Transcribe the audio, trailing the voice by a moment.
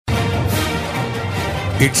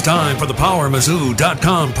It's time for the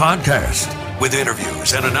PowerMizzou.com podcast with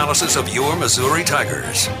interviews and analysis of your Missouri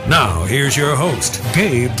Tigers. Now, here's your host,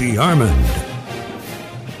 Gabe DeArmond.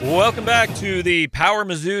 Welcome back to the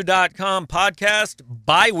PowerMizzou.com podcast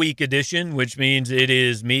bi-week edition, which means it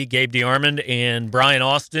is me, Gabe DeArmond, and Brian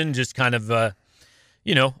Austin, just kind of,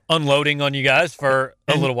 unloading on you guys for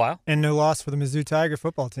a little while. And no loss for the Mizzou Tiger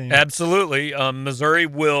football team. Absolutely. Missouri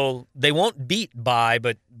they won't beat by,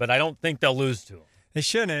 but I don't think they'll lose to them. They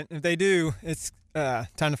shouldn't. If they do, it's time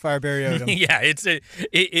to fire Barry Odom. Yeah,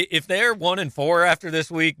 if they're 1-4 after this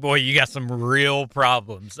week, boy, you got some real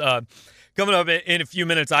problems. Coming up in a few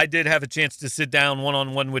minutes, I did have a chance to sit down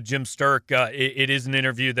one-on-one with Jim Sterk. It is an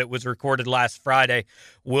interview that was recorded last Friday.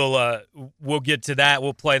 We'll get to that.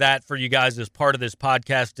 We'll play that for you guys as part of this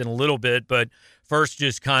podcast in a little bit. But first,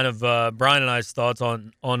 just kind of Brian and I's thoughts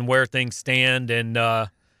on where things stand. And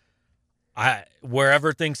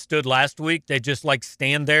wherever things stood last week, they just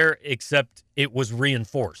stand there, except it was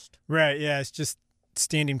reinforced. Right, yeah. It's just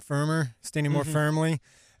standing more firmly.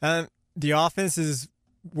 The offense is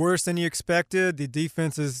worse than you expected. The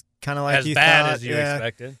defense is kind of like you thought. As bad as you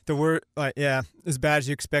expected. As bad as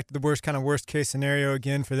you expected. The worst case scenario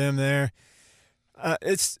again for them there.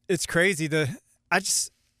 It's crazy.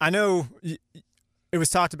 I know it was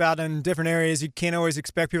talked about in different areas. You can't always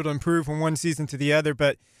expect people to improve from one season to the other,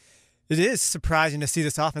 but it is surprising to see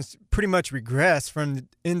this offense pretty much regress from the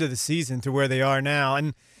end of the season to where they are now.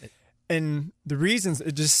 And the reasons,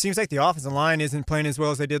 it just seems like the offensive line isn't playing as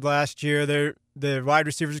well as they did last year. The wide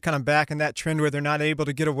receivers are kind of back in that trend where they're not able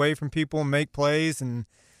to get away from people and make plays. And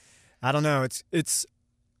I don't know. It's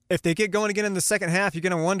if they get going again in the second half, you're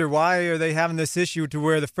going to wonder why are they having this issue to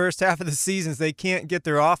where the first half of the seasons they can't get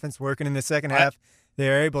their offense working. In the second half,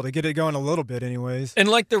 they're able to get it going a little bit anyways. And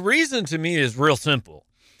the reason to me is real simple.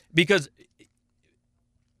 Because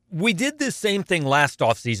we did this same thing last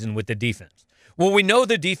offseason with the defense. Well, we know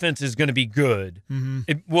the defense is going to be good.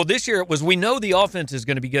 Mm-hmm. This year it was we know the offense is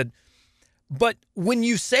going to be good. But when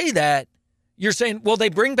you say that, you're saying, well, they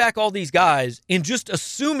bring back all these guys and just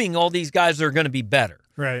assuming all these guys are going to be better.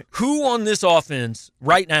 Right. Who on this offense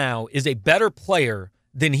right now is a better player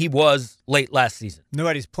than he was late last season?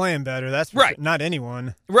 Nobody's playing better. That's right. Not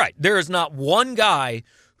anyone. Right. There is not one guy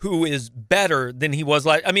who is better than he was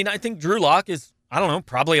I think Drew Lock is,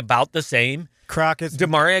 probably about the same.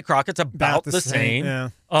 Demaria Crockett's about the same. Yeah.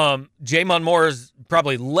 Jamon Moore is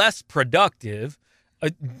probably less productive.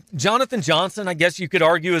 Jonathan Johnson, I guess you could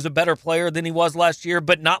argue, is a better player than he was last year,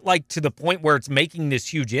 but not to the point where it's making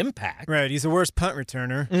this huge impact. Right. He's the worst punt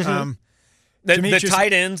returner. Mm-hmm. The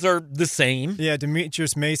tight ends are the same. Yeah,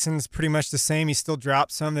 Demetrius Mason's pretty much the same. He still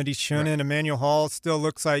dropped some that he's shown in. Emmanuel Hall still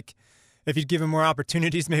looks like if you'd give him more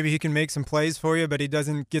opportunities, maybe he can make some plays for you, but he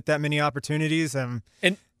doesn't get that many opportunities. And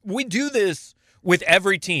we do this with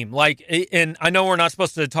every team. And I know we're not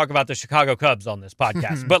supposed to talk about the Chicago Cubs on this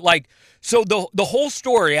podcast, but so the whole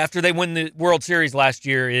story after they win the World Series last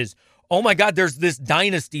year is, oh my God, there's this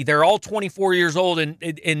dynasty. They're all 24 years old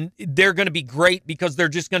and they're going to be great because they're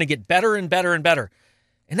just going to get better and better and better.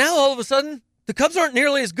 And now all of a sudden, the Cubs aren't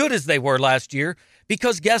nearly as good as they were last year.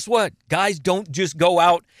 Because guess what? Guys don't just go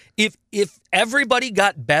out. If everybody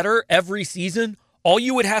got better every season, all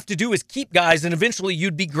you would have to do is keep guys, and eventually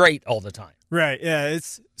you'd be great all the time. Right, yeah.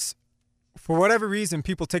 It's for whatever reason,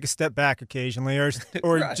 people take a step back occasionally or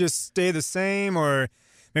right. Just stay the same, or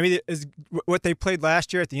maybe what they played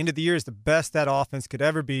last year at the end of the year is the best that offense could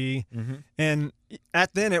ever be. Mm-hmm. And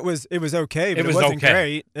then it was okay, but it wasn't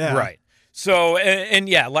great. Yeah. Right. So, and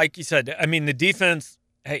yeah, like you said, the defense –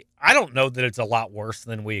 hey, I don't know that it's a lot worse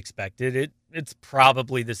than we expected. It's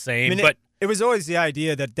probably the same, but it was always the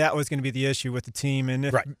idea that was going to be the issue with the team, and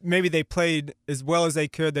if maybe they played as well as they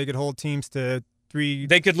could hold teams to 3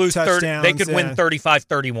 They could lose touchdowns. 30. They could win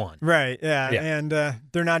 35-31. Right. Yeah. And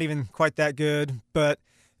they're not even quite that good, but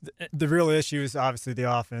the real issue is obviously the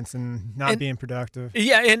offense and not being productive.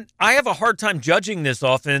 Yeah, and I have a hard time judging this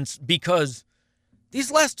offense because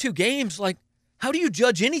these last 2 games, how do you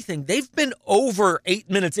judge anything? They've been over 8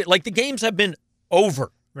 minutes in. The games have been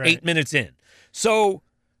over 8 minutes in. So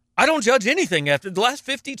I don't judge anything after the last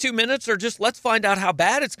 52 minutes or just let's find out how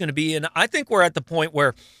bad it's going to be. And I think we're at the point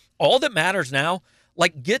where all that matters now,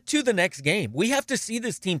 get to the next game. We have to see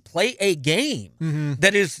this team play a game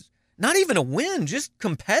that is not even a win, just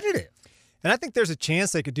competitive. And I think there's a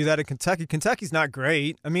chance they could do that in Kentucky. Kentucky's not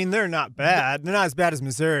great. They're not bad. They're not as bad as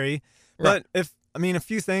Missouri. But if a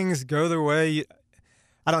few things go their way.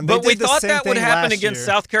 I don't know. But we thought that would happen against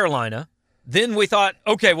South Carolina. Then we thought,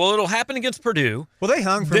 okay, well, it'll happen against Purdue. Well, they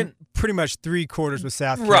hung for pretty much 3 quarters with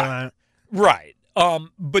South Carolina. Right.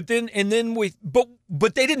 But they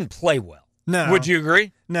didn't play well. No. Would you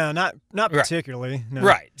agree? No, not Right. particularly. No.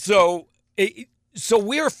 Right. So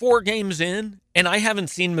we are 4 games in, and I haven't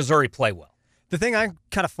seen Missouri play well. The thing I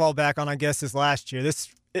kind of fall back on, I guess, is last year. It's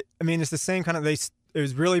the same kind of. It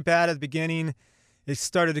was really bad at the beginning. It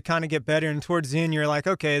started to kind of get better, and towards the end, you're like,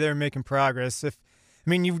 okay, they're making progress.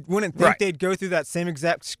 You wouldn't think Right. they'd go through that same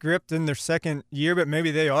exact script in their second year, but maybe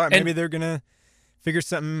they are. Maybe they're gonna figure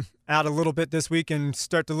something out a little bit this week and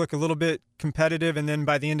start to look a little bit competitive, and then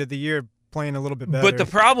by the end of the year, playing a little bit better. But the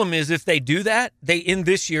problem is, if they do that, they end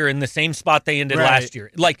this year in the same spot they ended Right. last year.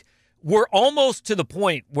 Like, we're almost to the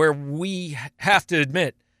point where we have to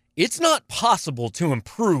admit it's not possible to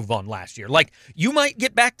improve on last year. Like, you might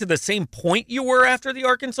get back to the same point you were after the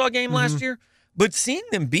Arkansas game last year, but seeing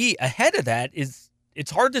them be ahead of that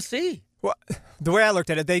it's hard to see. Well, the way I looked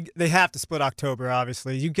at it, they have to split October.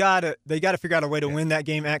 Obviously, they got to figure out a way to win that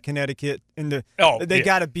game at Connecticut. They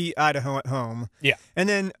got to beat Idaho at home. Yeah, And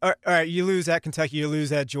then, all right, you lose at Kentucky, you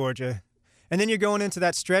lose at Georgia, and then you're going into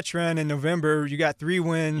that stretch run in November. You got 3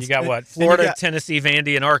 wins. you got what? And Florida, you got- Tennessee,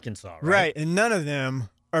 Vandy, and Arkansas, right? right? And none of them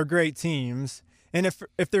are great teams. And if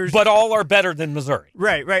there's But all are better than Missouri.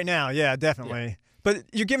 right now, yeah, definitely. But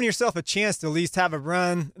you're giving yourself a chance to at least have a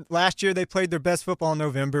run. Last year they played their best football in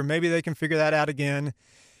November. Maybe they can figure that out again.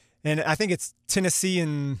 And I think it's Tennessee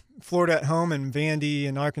and Florida at home and Vandy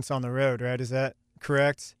and Arkansas on the road, right? Is that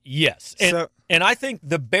correct? Yes. So- And I think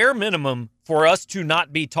the bare minimum for us to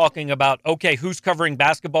not be talking about, okay, who's covering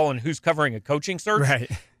basketball and who's covering a coaching search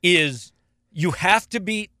Right. is you have to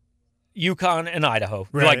beat UConn and Idaho.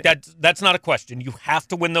 Right. Like, that's not a question. You have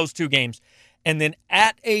to win those 2 games. And then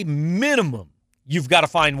at a minimum, you've got to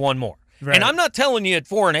find one more. Right. And I'm not telling you at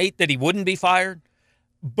 4-8 that he wouldn't be fired,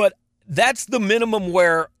 but that's the minimum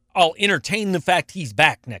where I'll entertain the fact he's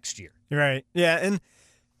back next year. Right. Yeah,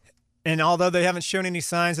 and although they haven't shown any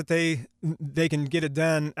signs that they can get it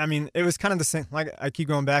done, I mean, it was kind of the same. Like, I keep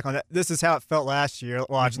going back on that. This is how it felt last year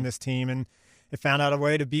watching this team, and they found out a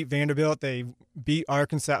way to beat Vanderbilt. They beat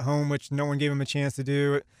Arkansas at home, which no one gave them a chance to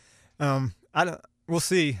do. We'll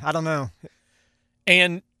see. I don't know.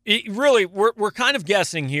 And we're kind of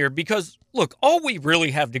guessing here because, look, all we really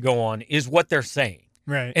have to go on is what they're saying.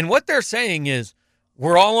 Right. And what they're saying is,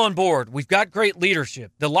 we're all on board. We've got great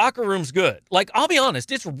leadership. The locker room's good. Like, I'll be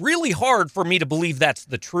honest, it's really hard for me to believe that's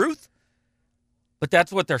the truth, but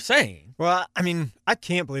that's what they're saying. Well, I mean, I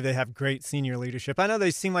can't believe they have great senior leadership. I know they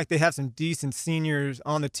seem like they have some decent seniors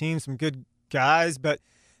on the team, some good guys, but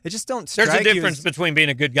they just don't strike There's a you difference as- between being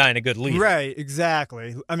a good guy and a good leader. Right,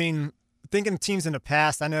 exactly. I mean, thinking of teams in the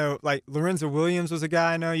past, I know, like, Lorenzo Williams was a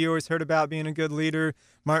guy I know you always heard about being a good leader.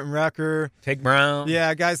 Martin Rucker. Tig Brown.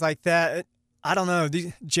 Yeah, guys like that. I don't know.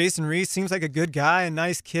 Jason Reese seems like a good guy, a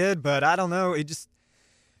nice kid, but I don't know. You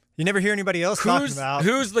never hear anybody else talking about.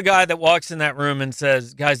 Who's the guy that walks in that room and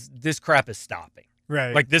says, guys, this crap is stopping?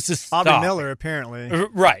 Right. Like, this is Aubrey stopping. Miller, apparently.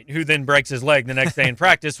 Right, who then breaks his leg the next day in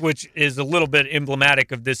practice, which is a little bit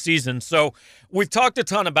emblematic of this season. So we've talked a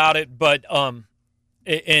ton about it, but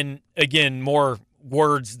and again, more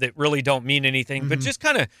words that really don't mean anything. But just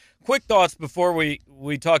kind of quick thoughts before we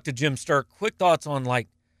talk to Jim Sterk. Quick thoughts on, like,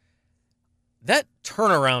 that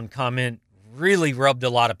turnaround comment really rubbed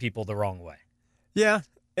a lot of people the wrong way. Yeah,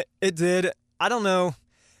 it did. I don't know.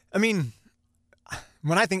 I mean,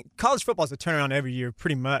 when I think college football is a turnaround every year,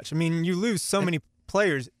 pretty much. I mean, you lose so many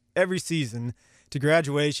players every season to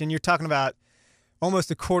graduation. You're talking about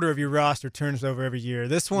almost a quarter of your roster turns over every year.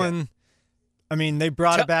 This one, I mean, they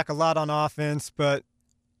brought it back a lot on offense, but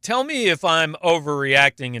Tell me if I'm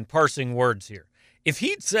overreacting and parsing words here. If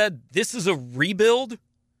he'd said this is a rebuild,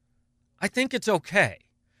 I think it's okay.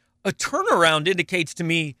 A turnaround indicates to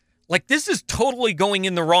me, like, this is totally going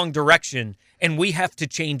in the wrong direction and we have to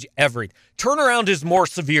change everything. Turnaround is more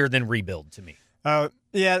severe than rebuild to me.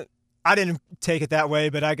 yeah, I didn't take it that way,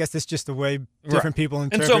 but I guess it's just the way different people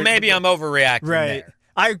interpret And so maybe I'm overreacting right. there.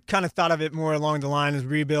 I kind of thought of it more along the line as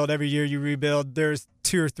rebuild. Every year you rebuild. There's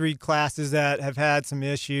 2 or 3 classes that have had some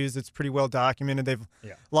issues. It's pretty well documented. They've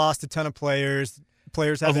lost a ton of players.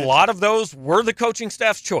 Players have A lot of those were the coaching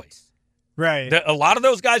staff's choice. Right. A lot of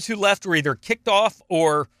those guys who left were either kicked off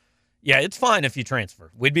or, it's fine if you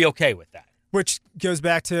transfer. We'd be okay with that. Which goes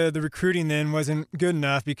back to the recruiting then wasn't good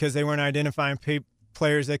enough because they weren't identifying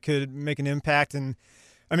players that could make an impact. And,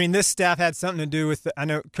 I mean, this staff had something to do with I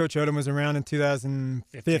know Coach Odom was around in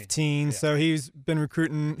 2015, so he's been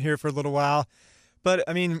recruiting here for a little while. But,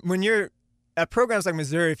 I mean, when you're at programs like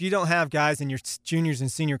Missouri, if you don't have guys in your juniors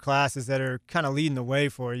and senior classes that are kind of leading the way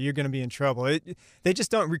for you, you're going to be in trouble. They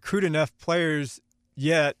just don't recruit enough players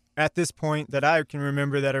yet at this point that I can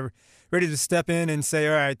remember that are ready to step in and say,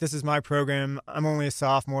 all right, this is my program. I'm only a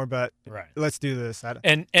sophomore, but let's do this.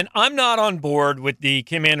 And I'm not on board with the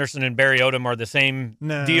Kim Anderson and Barry Odom are the same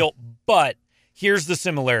deal, but here's the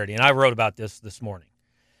similarity, and I wrote about this morning.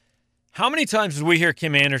 How many times did we hear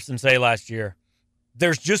Kim Anderson say last year,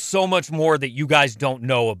 there's just so much more that you guys don't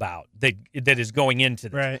know about that is going into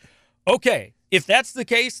this? Right. Okay, if that's the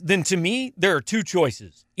case, then to me, there are two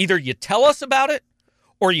choices. Either you tell us about it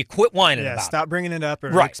or you quit whining about it. Stop bringing it up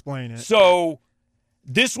or explain it. So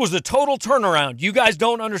this was a total turnaround. You guys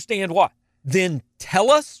don't understand why. Then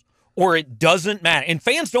tell us or it doesn't matter. And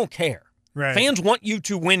fans don't care. Right. Fans want you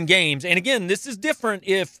to win games. And again, this is different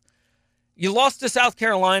if you lost to South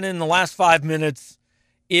Carolina in the last 5 minutes,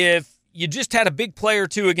 if you just had a big play or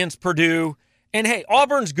two against Purdue, and hey,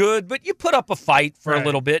 Auburn's good, but you put up a fight for a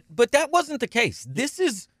little bit. But that wasn't the case. This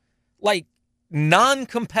is like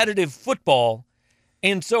non-competitive football.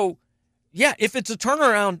 And so, yeah, if it's a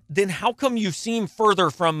turnaround, then how come you seem further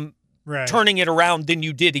from turning it around than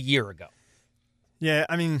you did a year ago? Yeah,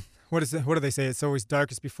 I mean, what do they say? It's always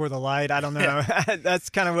darkest before the light. I don't know. That's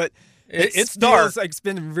kind of what it's dark. Like it's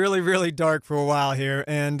been really, really dark for a while here,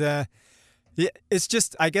 and it's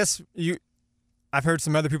just, I guess I've heard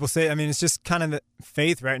some other people say, I mean, it's just kind of the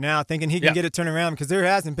faith right now, thinking he can get it turned around because there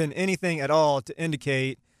hasn't been anything at all to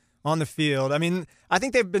indicate on the field. I mean, I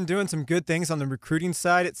think they've been doing some good things on the recruiting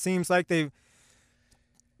side. It seems like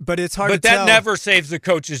but it's hard to tell. But that never saves the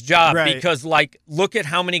coach's job because, like, look at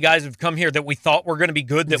how many guys have come here that we thought were going to be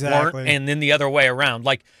good that weren't, and then the other way around.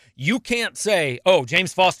 Like, you can't say, oh,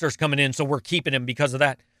 James Foster's coming in, so we're keeping him because of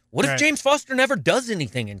that. What if James Foster never does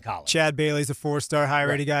anything in college? Chad Bailey's a 4-star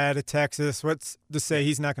high-rated guy out of Texas. What's to say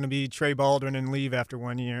he's not going to be Trey Baldwin and leave after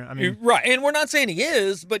 1 year? I mean, and we're not saying he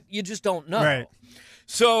is, but you just don't know. Right.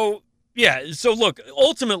 So, so look,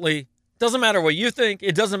 ultimately, doesn't matter what you think.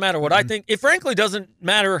 It doesn't matter what I think. It frankly doesn't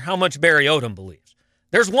matter how much Barry Odom believes.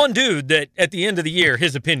 There's one dude that at the end of the year,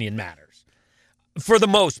 his opinion matters for the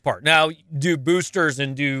most part. Now, do boosters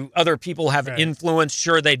and do other people have influence?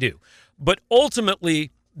 Sure they do. But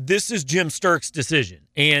ultimately, this is Jim Sterk's decision.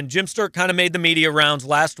 And Jim Sterk kind of made the media rounds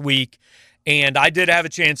last week, and I did have a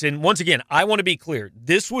chance. And once again, I want to be clear.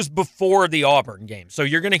 This was before the Auburn game. So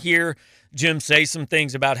you're going to hear Jim say some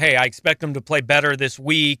things about, hey, I expect him to play better this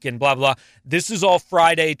week and blah, blah. This is all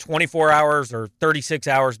Friday, 24 hours or 36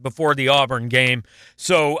 hours before the Auburn game.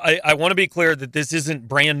 So I want to be clear that this isn't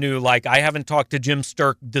brand new. Like, I haven't talked to Jim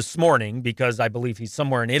Sterk this morning because I believe he's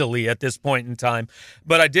somewhere in Italy at this point in time.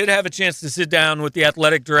 But I did have a chance to sit down with the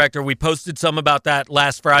athletic director. We posted some about that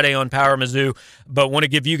last Friday on Power Mizzou, but want to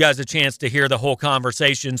give you guys a chance to hear the whole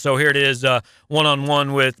conversation. So here it is,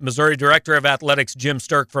 one-on-one with Missouri Director of Athletics, Jim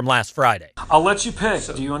Sterk, from last Friday. I'll let you pick.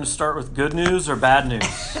 Do you want to start with good news or bad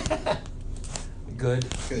news? Good?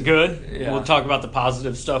 Yeah. We'll talk about the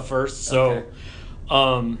positive stuff first. So,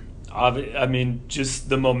 I mean, just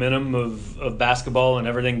the momentum of basketball and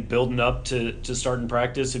everything building up to starting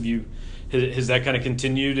practice. Has that kind of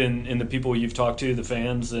continued in the people you've talked to, the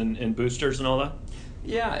fans and boosters and all that?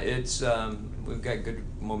 Yeah, it's we've got good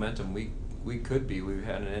momentum. We've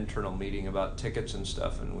had an internal meeting about tickets and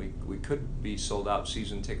stuff, and we could be sold out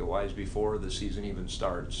season ticket wise before the season even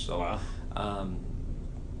starts. So,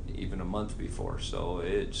 even a month before. So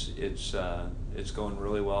it's going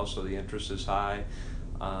really well. So the interest is high.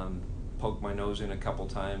 Poked my nose in a couple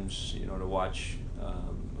times, to watch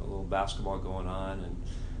a little basketball going on,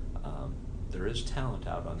 and there is talent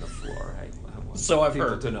out on the floor. I want I've people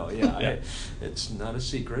heard to know. It's not a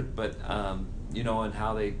secret, but and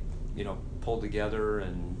how they pull together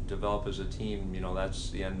and develop as a team, that's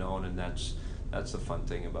the unknown, and that's the fun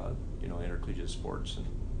thing about intercollegiate sports.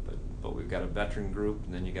 But we've got a veteran group,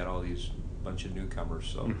 and then you got all these bunch of newcomers.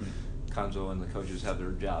 So Konzo and the coaches have their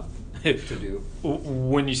job to do.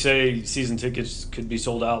 When you say season tickets could be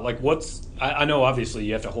sold out, like I know obviously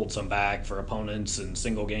you have to hold some back for opponents and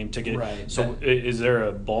single game ticket. Right. So is there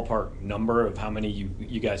a ballpark number of how many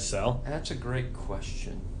you guys sell? That's a great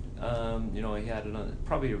question. He had it on,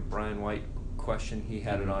 probably a Brian White question. He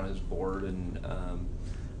had it on his board, and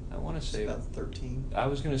I want to say about 13. I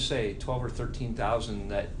was going to say 12 or 13,000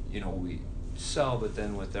 that we sell, but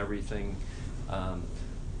then with everything,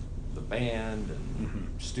 the band and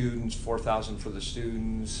students, 4,000 for the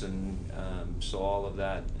students, and so all of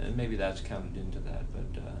that, and maybe that's counted into that.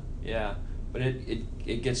 But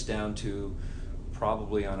it gets down to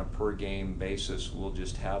probably on a per game basis. We'll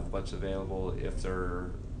just have what's available if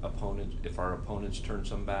our opponents turn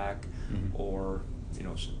some back, or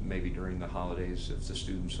maybe during the holidays if the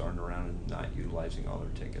students aren't around and not utilizing all their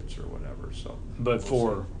tickets or whatever. So, but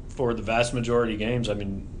for the vast majority of games, I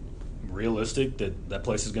mean, realistic that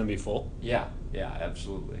place is going to be full. Yeah,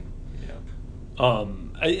 absolutely.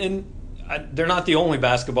 They're not the only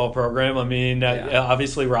basketball program. I mean,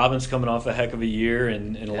 obviously Robin's coming off a heck of a year,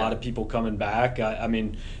 and a lot of people coming back. I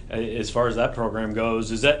mean, as far as that program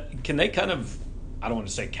goes, can they kind of, I don't want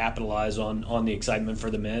to say capitalize on the excitement for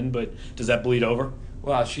the men, but does that bleed over?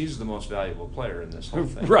 Well, she's the most valuable player in this whole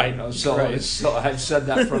thing, right? So right. I've said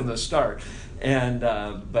that from the start, and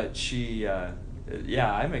but she,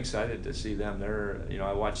 I'm excited to see them.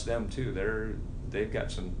 I watch them too. They've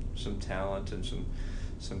got some talent and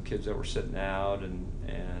some kids that were sitting out,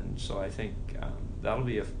 and so I think that'll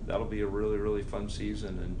be a really, really fun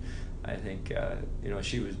season. And I think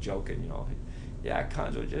she was joking,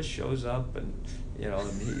 Konzo just shows up and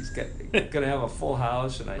and he's gonna have a full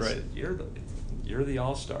house, and I said you're the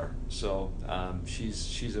all-star. So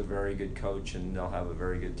she's a very good coach, and they'll have a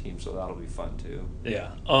very good team, so that'll be fun too.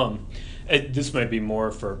 Yeah. This might be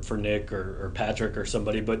more for Nick or Patrick or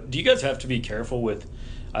somebody, but do you guys have to be careful with,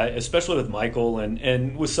 especially with Michael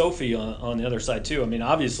and with Sophie on the other side too? I mean,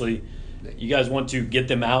 obviously, you guys want to get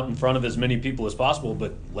them out in front of as many people as possible,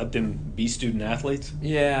 but let them be student athletes?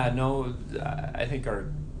 Yeah, no, I think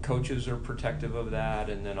our coaches are protective of that,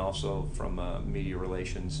 and then also from a media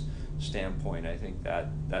relations standpoint, I think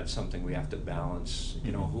that's something we have to balance,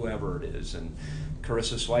 whoever it is. And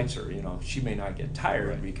Carissa Schweitzer, she may not get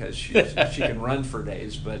tired because she can run for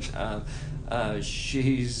days, but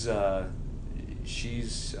she was our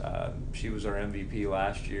MVP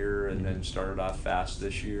last year, and then started off fast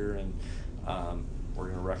this year, and we're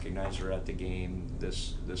going to recognize her at the game,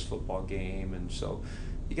 this football game, and so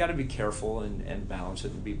you got to be careful and balance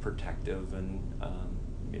it and be protective. And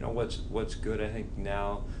what's good, I think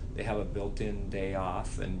now they have a built-in day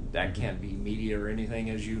off, and that can't be media or anything,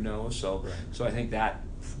 as you know. So so I think that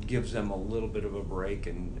gives them a little bit of a break,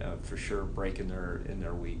 and for sure break in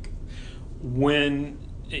their week.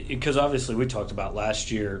 Because obviously we talked about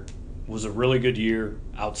last year was a really good year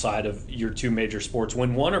outside of your two major sports.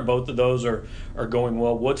 When one or both of those are going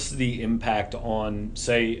well, what's the impact on,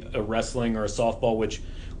 say, a wrestling or a softball, which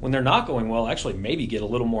when they're not going well actually maybe get a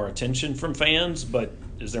little more attention from fans, but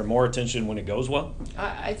is there more attention when it goes well?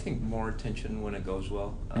 I think more attention when it goes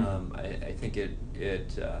well. I think it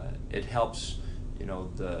helps,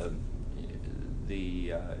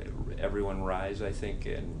 the everyone rise, I think,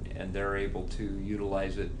 and they're able to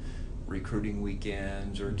utilize it, recruiting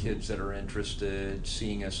weekends or kids that are interested,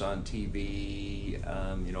 seeing us on TV,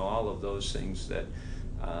 all of those things that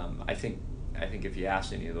I think if you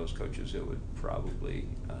asked any of those coaches, it would probably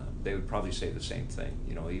they would probably say the same thing.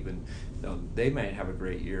 Even though they might have a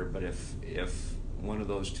great year, but if one of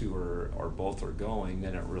those two or both are going,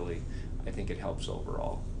 then I think it helps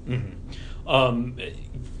overall. Mm-hmm.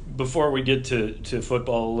 Before we get to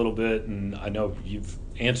football a little bit, and I know you've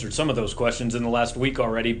answered some of those questions in the last week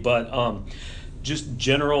already, but just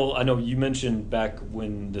general, I know you mentioned back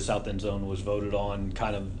when the South End Zone was voted on,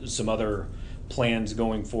 kind of some other plans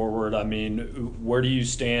going forward. I mean, where do you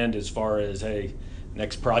stand as far as, hey,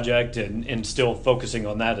 next project and still focusing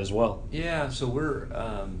on that as well? Yeah, so we're,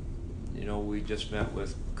 we just met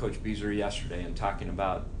with Coach Beazer yesterday and talking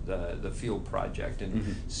about the field project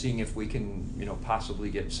and seeing if we can, possibly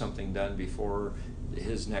get something done before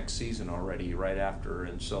his next season already, right after.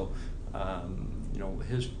 And so,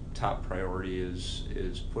 his top priority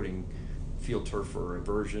is putting field turf for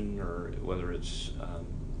Reversion, or whether it's,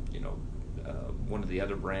 one of the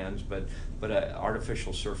other brands, but an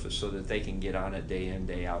artificial surface so that they can get on a day in,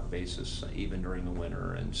 day out basis, even during the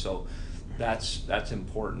winter. And so that's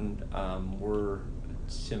important.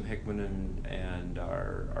 Tim Hickman and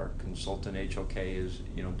our consultant HOK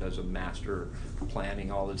does a master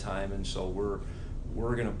planning all the time, and so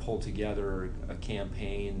we're going to pull together a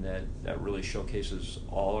campaign that really showcases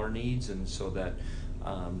all our needs, and so that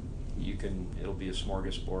it'll be a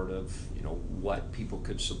smorgasbord of what people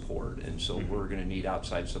could support, and so we're going to need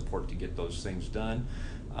outside support to get those things done.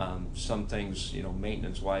 Some things,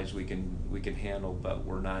 maintenance wise, we can handle, but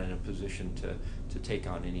we're not in a position to take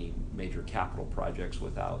on any major capital projects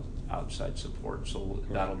without outside support. So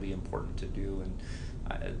that'll be important to do,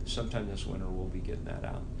 and sometime this winter we'll be getting that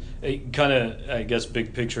out. Hey, kind of, I guess,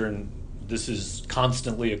 big picture, and this is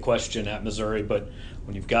constantly a question at Missouri, but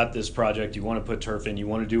when you've got this project, you want to put turf in, you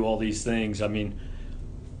want to do all these things. I mean,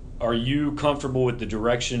 are you comfortable with the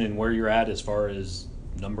direction and where you're at as far as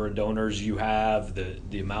number of donors you have,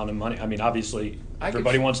 the amount of money? I mean, obviously,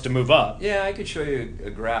 everybody wants to move up. Yeah, I could show you a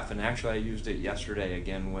graph, and actually I used it yesterday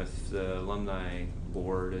again with the alumni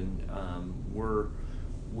board, and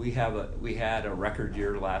we had a record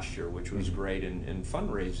year last year, which was great in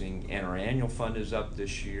fundraising, and our annual fund is up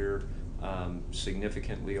this year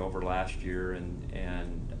significantly over last year,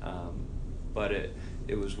 and but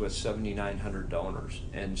it was with 7,900 donors,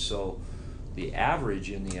 and so the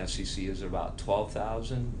average in the SEC is about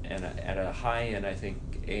 12,000, and at a high end, I think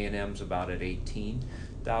A&M's about at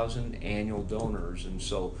 18,000 annual donors, and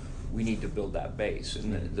so we need to build that base.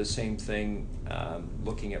 And the same thing,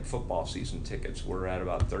 looking at football season tickets, we're at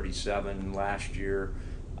about 37 last year.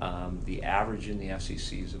 The average in the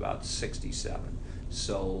SEC is about 67.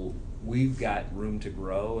 So we've got room to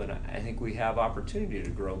grow, and I think we have opportunity to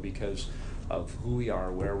grow because of who we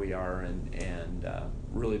are, where we are, and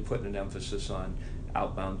really putting an emphasis on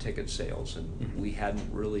outbound ticket sales. And we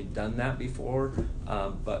hadn't really done that before,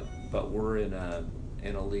 but we're in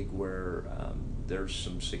a league where there's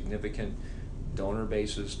some significant donor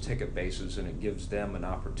bases, ticket bases, and it gives them an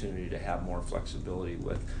opportunity to have more flexibility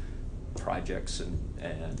with projects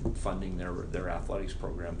and funding their athletics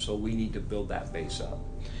program. So we need to build that base up.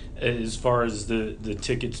 As far as the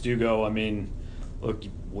tickets do go, I mean, look,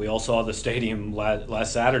 we all saw the stadium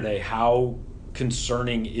last Saturday. How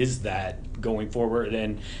concerning is that going forward?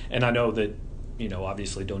 And I know that, you know,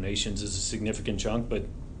 obviously donations is a significant chunk, but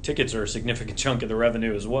tickets are a significant chunk of the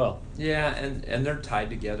revenue as well. Yeah, and they're tied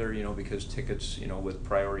together, you know, because tickets, you know, with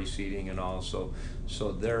priority seating and all, so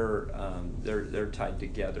they're tied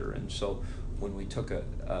together. And so when we took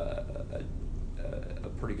a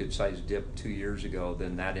pretty good sized dip 2 years ago,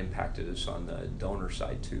 then that impacted us on the donor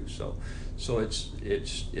side too. So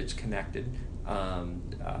it's connected.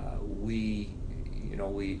 We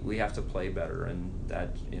have to play better, and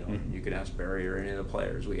that, you know, you can ask Barry or any of the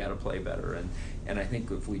players. We got to play better, and I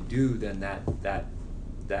think if we do, then that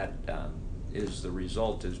is the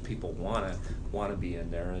result. Is people want to be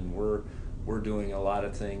in there, and we're doing a lot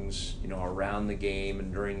of things, you know, around the game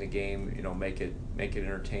and during the game, you know, make it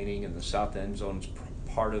entertaining, and the south end zone's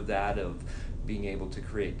part of that, of being able to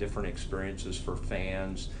create different experiences for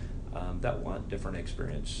fans that want different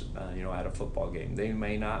experience, you know, at a football game. They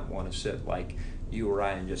may not want to sit like you or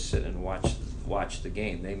I and just sit and watch the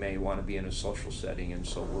game. They may want to be in a social setting, and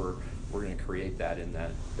so we're going to create that in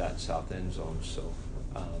that south end zone,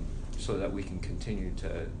 so that we can continue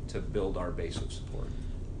to build our base of support.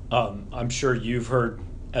 I'm sure you've heard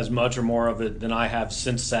as much or more of it than I have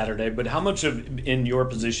since Saturday, but how much of in your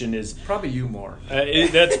position is probably you more?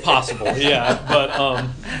 That's possible, yeah.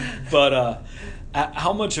 But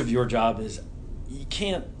how much of your job is you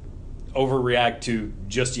can't overreact to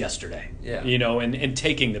just yesterday, you know, and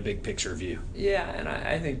taking the big picture view. Yeah, and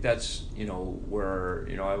I think that's, you know, where,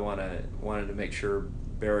 you know, I wanted to make sure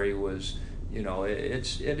Barry was, you know,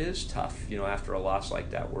 it is tough, you know, after a loss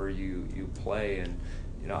like that where you play, and,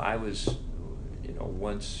 you know, I was, you know,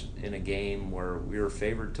 once in a game where we were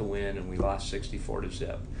favored to win and we lost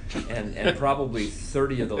 64-0, and probably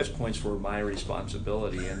 30 of those points were my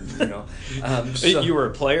responsibility, and, you know, so, you were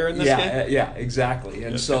a player in this game? Yeah, exactly.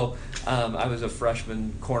 And so I was a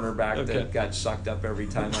freshman cornerback that got sucked up every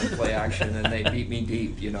time on play action, and they beat me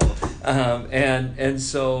deep, you know, and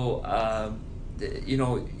so you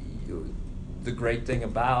know, the great thing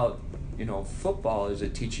about, you know, football is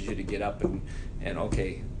it teaches you to get up and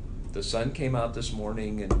okay, the sun came out this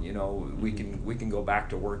morning, and, you know, we can go back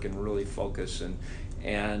to work and really focus,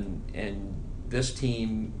 and this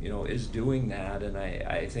team, you know, is doing that, and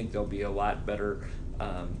I think there'll be a lot better,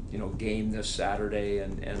 you know, game this Saturday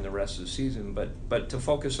and the rest of the season. But to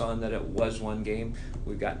focus on that, it was one game.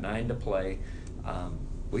 We've got 9 to play.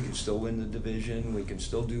 We can still win the division. We can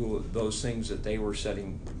still do those things that they were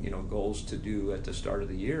setting, you know, goals to do at the start of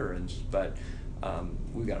the year, but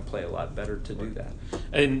we've got to play a lot better to do that.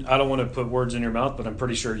 And I don't want to put words in your mouth, but I'm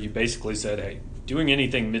pretty sure you basically said, hey, doing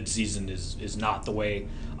anything mid-season is not the way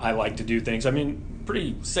I like to do things. I mean,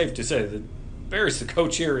 pretty safe to say that Barry's the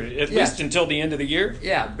coach here, at least until the end of the year.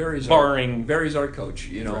 Yeah, Barry's our coach,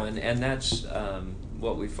 you know, right. and that's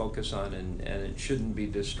what we focus on, and it shouldn't be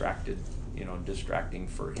distracting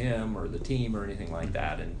for him or the team or anything like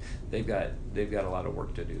that. And they've got a lot of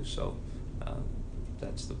work to do, so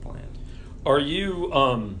that's the plan. Are you,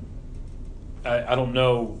 I don't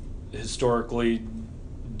know, historically,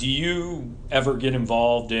 do you ever get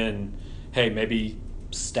involved in, hey, maybe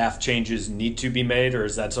staff changes need to be made, or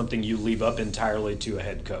is that something you leave up entirely to a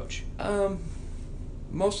head coach?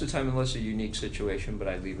 Most of the time, unless it's a unique situation, but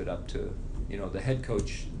I leave it up to, you know, the head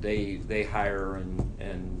coach. They hire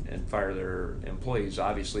and fire their employees.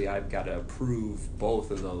 Obviously, I've got to approve both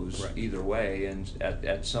of those either way, and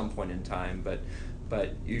at some point in time, but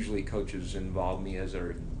usually coaches involve me as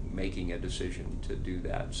they're making a decision to do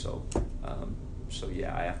that. So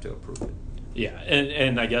yeah, I have to approve it. Yeah,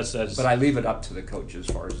 and I guess that's... But I leave it up to the coach as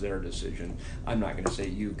far as their decision. I'm not going to say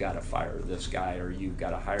you've got to fire this guy or you've got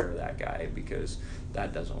to hire that guy, because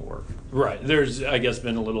that doesn't work. Right. There's, I guess,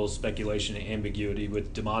 been a little speculation and ambiguity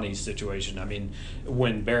with Damani's situation. I mean,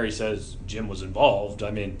 when Barry says Jim was involved,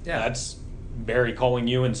 I mean, that's Barry calling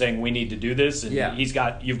you and saying we need to do this, and you've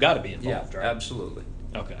got to be involved, right? Absolutely.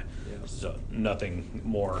 Okay. Yeah. So nothing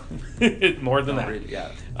more more than that. Really,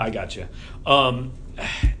 yeah. I got you.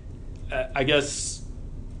 I guess,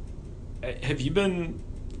 have you been,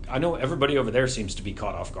 I know everybody over there seems to be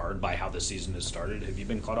caught off guard by how the season has started. Have you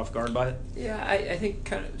been caught off guard by it? Yeah, I think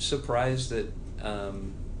kind of surprised that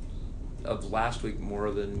of last week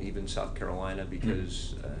more than even South Carolina,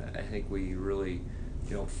 because I think we really,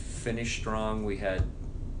 finished strong. We had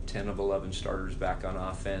 10 of 11 starters back on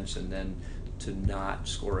offense, and then to not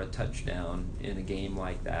score a touchdown in a game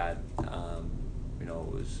like that,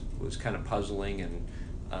 was kind of puzzling. And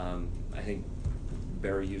I think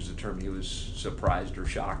Barry used the term he was surprised or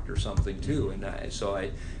shocked or something too, and so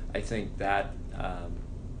I think that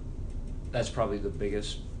that's probably the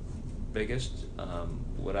biggest.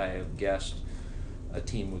 Would I have guessed a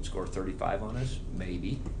team would score 35 on us?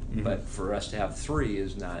 Maybe, but for us to have 3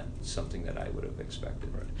 is not something that I would have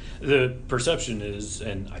expected. Right. The perception is,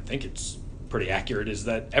 and I think it's pretty accurate, is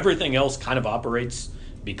that everything else kind of operates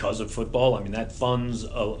because of football. I mean, that funds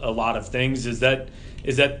a lot of things. Is that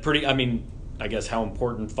pretty? I mean, I guess how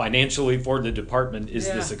important financially for the department is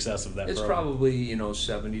the success of that it's program? Probably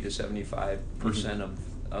 70 to 75%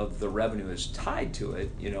 of the revenue is tied to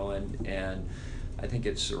it, and I think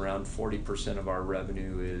it's around 40% of our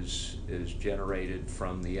revenue is generated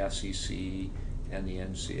from the SEC and the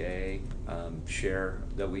NCAA share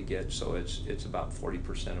that we get. So it's about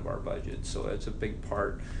 40% of our budget. So it's a big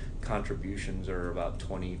part. Contributions are about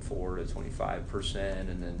 24 to 25%,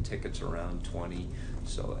 and then tickets around 20.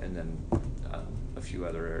 So, and then a few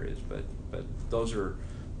other areas, but those are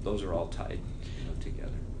all tied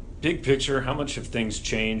together. Big picture, how much have things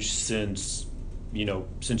changed since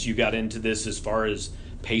you got into this as far as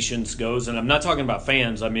patience goes? And I'm not talking about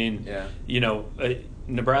fans. I mean,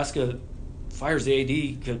 Nebraska fires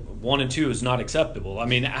the AD. 1 and 2 is not acceptable. I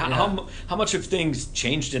mean, how much have things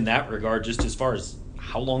changed in that regard, just as far as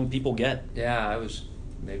how long people get? Yeah, I was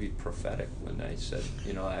maybe prophetic when I said,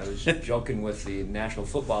 I was joking with the National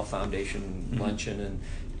Football Foundation luncheon,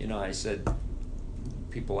 and, I said,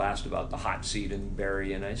 people asked about the hot seat in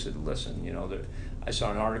Barry, and I said, listen, I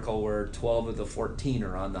saw an article where 12 of the 14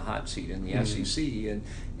 are on the hot seat in the SEC,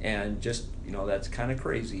 and just, that's kind of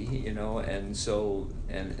crazy, and so,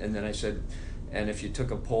 and then I said, and if you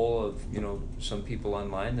took a poll of, some people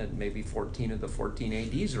online, that maybe 14 of the 14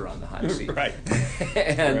 ADs are on the hot seat. Right.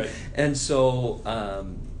 and so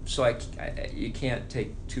you can't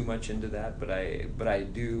take too much into that, but I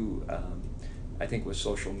do, I think with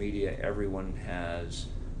social media, everyone has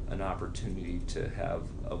an opportunity to have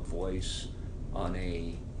a voice on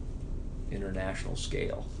a international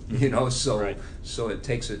scale, so it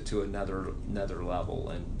takes it to another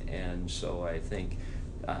level, and so I think,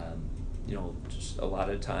 just a lot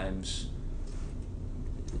of times,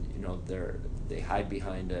 they hide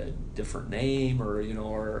behind a different name, or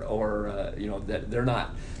that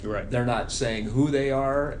they're not saying who they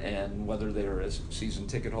are and whether they're a season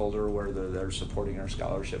ticket holder, whether they're supporting our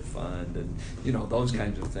scholarship fund, and those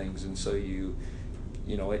kinds of things. And so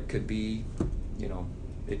it could be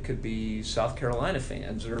it could be South Carolina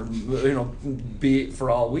fans, or be, for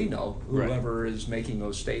all we know, whoever is making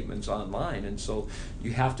those statements online. And so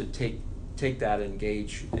you have to take that and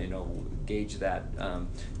gauge that.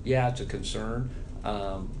 It's a concern,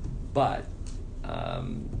 but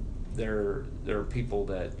there are people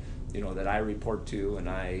that that I report to, and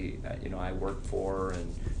I work for,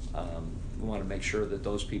 and we want to make sure that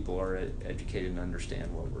those people are educated and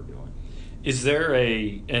understand what we're doing. Is there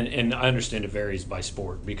and I understand it varies by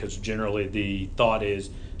sport, because generally the thought is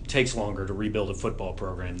it takes longer to rebuild a football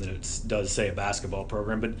program than it does, say, a basketball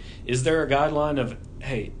program. But is there a guideline of,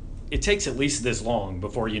 hey, it takes at least this long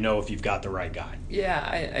before you know if you've got the right guy?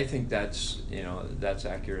 Yeah, I think that's that's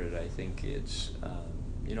accurate. I think it's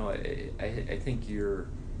I think you're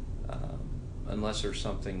unless there's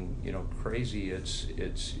something crazy, it's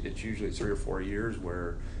usually 3 or 4 years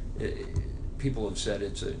where people have said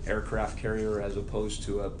it's an aircraft carrier as opposed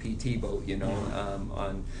to a PT boat.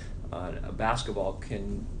 On a basketball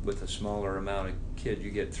with a smaller amount of kids,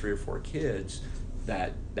 you get 3 or 4 kids.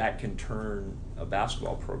 That can turn a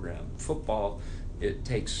basketball program. Football, it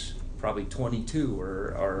takes probably 22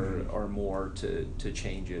 or more to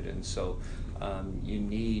change it, and so you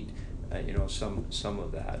need some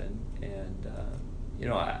of that. And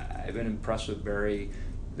I've been impressed with Barry.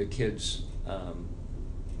 The kids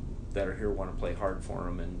that are here want to play hard for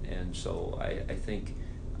them, and so I think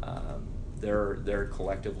they're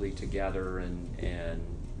collectively together, and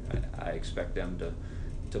I expect them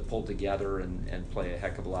to pull together and play a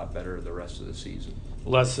heck of a lot better the rest of the season.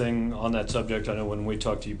 Last thing on that subject, I know when we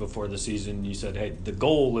talked to you before the season, you said, hey, the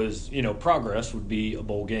goal is, progress would be a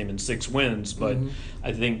bowl game and 6 wins, but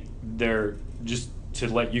I think they're just to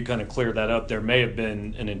let you kind of clear that up, there may have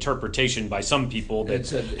been an interpretation by some people that,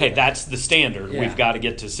 that's the standard. Yeah. We've got to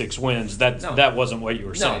get to 6 wins. That wasn't what you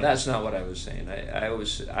were saying. No, that's not what I was saying. I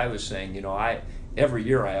was saying, every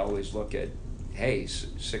year I always look at, hey,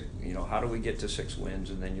 how do we get to 6 wins?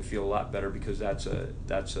 And then you feel a lot better because that's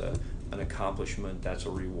an accomplishment, that's a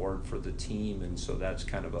reward for the team, and so that's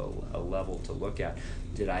kind of a level to look at.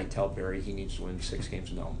 Did I tell Barry he needs to win 6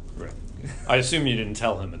 games? No. Right. I assume you didn't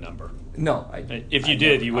tell him a number. No. If you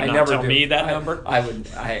did, you would not tell me that number?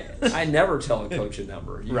 I never tell a coach a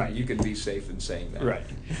number. Right. You can be safe in saying that. Right.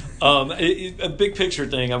 A big picture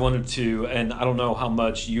thing I wanted to, and I don't know how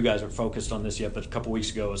much you guys are focused on this yet, but a couple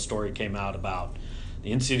weeks ago a story came out about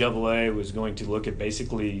the NCAA was going to look at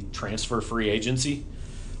basically transfer free agency,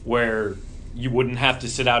 where you wouldn't have to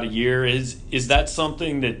sit out a year. Is that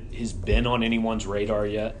something that has been on anyone's radar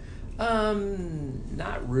yet?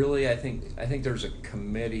 Not really. I think there's a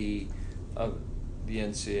committee of the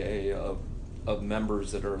NCAA of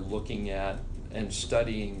members that are looking at and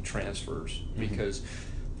studying transfers, because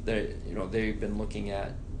they've been looking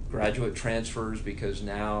at graduate transfers, because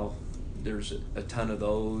now there's a ton of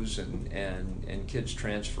those, and kids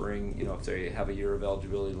transferring, if they have a year of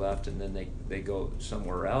eligibility left and then they go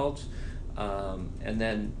somewhere else, and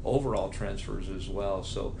then overall transfers as well.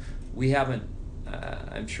 So we haven't,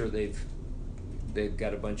 I'm sure they've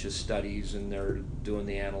got a bunch of studies and they're doing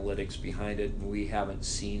the analytics behind it, and we haven't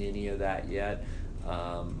seen any of that yet.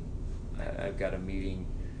 I've got a meeting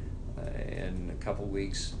in a couple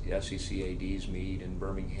weeks. The SEC ADs meet in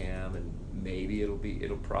Birmingham, and maybe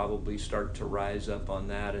it'll probably start to rise up on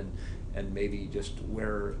that, and maybe just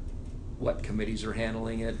what committees are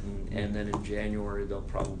handling it, and then in January there'll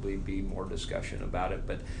probably be more discussion about it.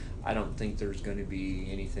 But I don't think there's going to be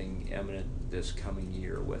anything imminent this coming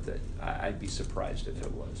year with it. I'd be surprised if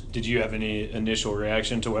it was. Did you have any initial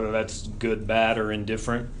reaction to whether that's good, bad, or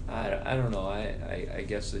indifferent? I don't know. I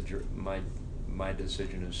guess that my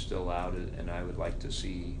decision is still out, and I would like to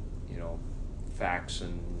see facts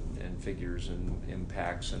and figures and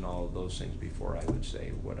impacts and all of those things before I would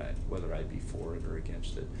say whether I'd be for it or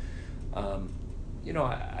against it.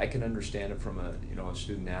 I can understand it from a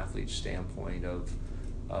student athlete standpoint of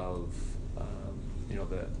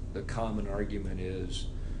the common argument is,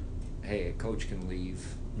 hey, a coach can leave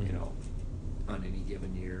on any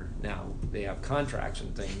given year. Now they have contracts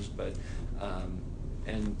and things, but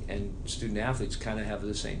and student athletes kind of have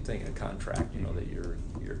the same thing, a contract, that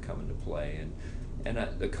you're coming to play, and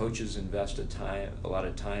the coaches invest a lot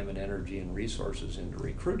of time and energy and resources into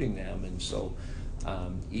recruiting them, and so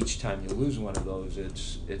each time you lose one of those,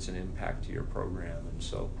 it's an impact to your program, and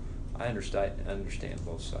so I understand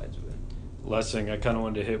both sides of it. Last thing I kind of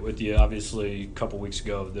wanted to hit with you, obviously a couple weeks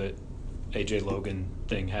ago that AJ Logan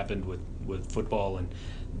thing happened with football, and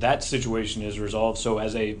that situation is resolved. So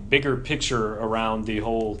as a bigger picture around the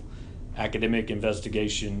whole academic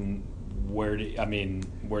investigation, where do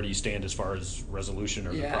you stand as far as resolution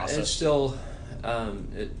or the process? It's still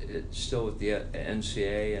it's still with the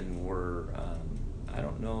NCAA, and we're I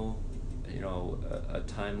don't know a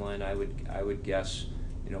timeline. I would guess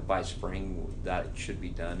by spring that should be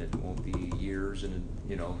done. It won't be years in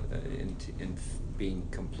being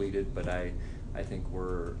completed, but I think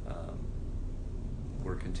we're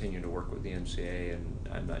continuing to work with the NCAA, and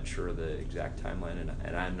I'm not sure the exact timeline,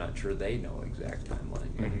 and I'm not sure they know exact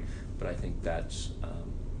timeline yet. But I think that's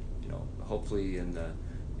hopefully in the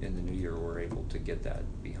new year we're able to get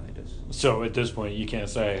that behind us. So at this point you can't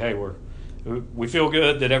say, hey, we feel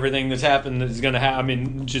good that everything that's happened is going to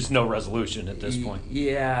happen. Just no resolution at this point.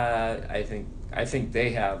 Yeah, I think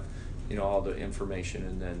they have all the information,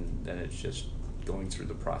 and then it's just going through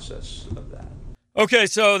the process of that. Okay,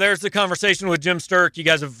 so there's the conversation with Jim Sterk. You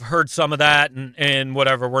guys have heard some of that, and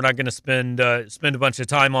whatever. We're not going to spend a bunch of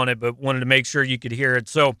time on it, but wanted to make sure you could hear it.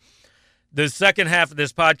 So the second half of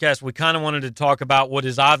this podcast, we kind of wanted to talk about what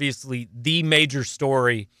is obviously the major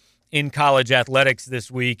story in college athletics this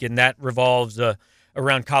week, and that revolves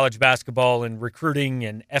around college basketball and recruiting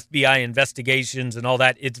and FBI investigations and all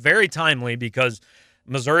that. It's very timely because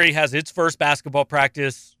Missouri has its first basketball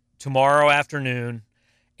practice tomorrow afternoon,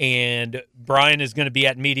 and Brian is going to be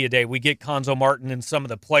at Media Day. We get Conzo Martin and some of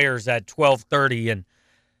the players at 12:30, and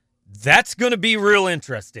That's going to be real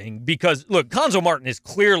interesting because, look, Cuonzo Martin is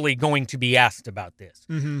clearly going to be asked about this.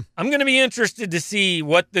 Mm-hmm. I'm going to be interested to see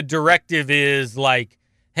what the directive is like,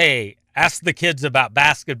 hey, ask the kids about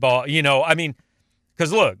basketball.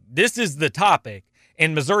 Because, look, this is the topic,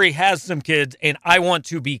 and Missouri has some kids, and I want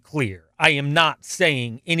to be clear. I am not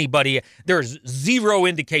saying anybody – there's zero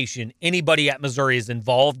indication anybody at Missouri is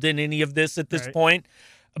involved in any of this at this point.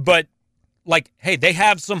 But, hey, they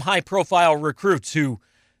have some high-profile recruits who –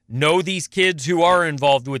 know these kids who are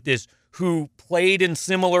involved with this, who played in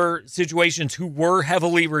similar situations, who were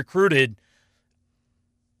heavily recruited.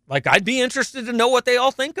 I'd be interested to know what they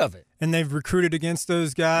all think of it. And they've recruited against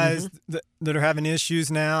those guys that are having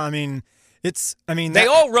issues now. They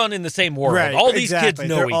all run in the same world. Right, all these kids know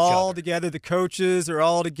They're each all other. together. The coaches are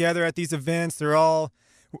all together at these events. They're all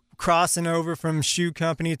crossing over from shoe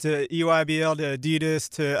company to EYBL to Adidas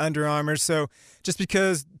to Under Armour. So just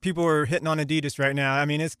because people are hitting on Adidas right now,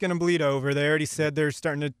 it's going to bleed over. They already said they're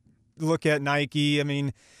starting to look at Nike.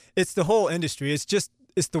 It's the whole industry. It's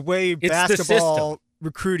the way basketball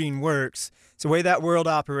recruiting works. It's the way that world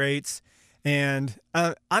operates. And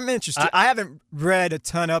I'm interested. I haven't read a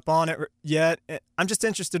ton up on it yet. I'm just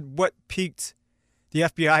interested what piqued the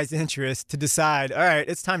FBI's interest to decide, all right,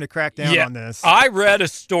 it's time to crack down on this. I read a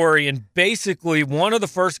story, and basically one of the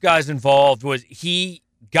first guys involved was he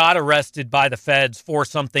got arrested by the feds for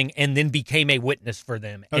something and then became a witness for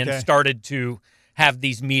them and started to have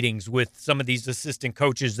these meetings with some of these assistant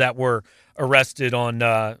coaches that were arrested on,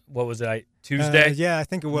 Tuesday? Yeah, I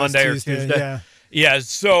think it was Monday Tuesday, or Tuesday. Yeah. Yeah,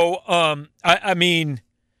 so,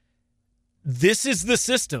 this is the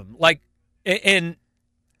system. And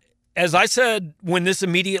as I said when this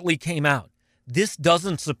immediately came out, this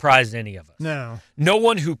doesn't surprise any of us. No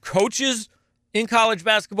one who coaches in college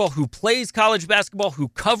basketball, who plays college basketball, who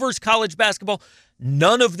covers college basketball,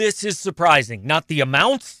 none of this is surprising. Not the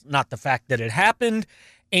amounts, not the fact that it happened.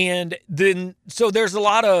 And then, so there's a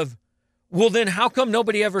lot of, well, then how come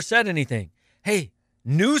nobody ever said anything? Hey,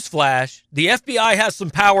 newsflash, the FBI has some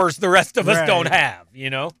powers the rest of us don't have,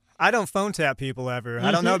 I don't phone tap people ever.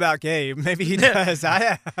 I don't know about Gabe. Maybe he does.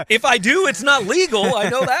 If I do, it's not legal. I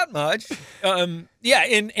know that much. And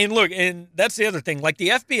look, and that's the other thing. The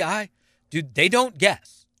FBI, dude, they don't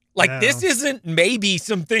guess. This isn't maybe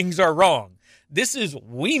some things are wrong. This is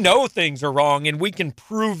we know things are wrong, and we can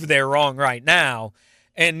prove they're wrong right now.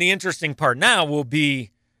 And the interesting part now will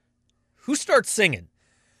be who starts singing.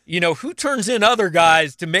 Who turns in other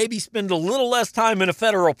guys to maybe spend a little less time in a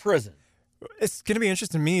federal prison. It's going to be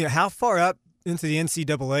interesting to me. How far up into the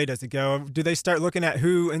NCAA does it go? Do they start looking at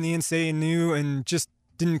who in the NCAA knew and just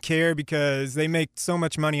didn't care because they make so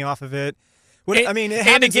much money off of it? It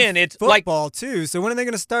happens in football too. So when are they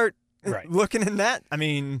going to start looking in that?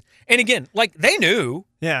 And again, they knew.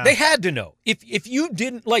 Yeah. They had to know. If you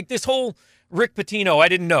didn't, this whole Rick Pitino, I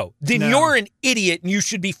didn't know, then you're an idiot and you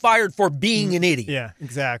should be fired for being an idiot. Yeah,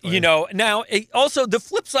 exactly. Now, also the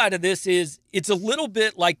flip side of this is it's a little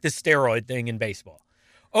bit like the steroid thing in baseball.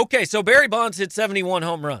 Okay, so Barry Bonds hit 71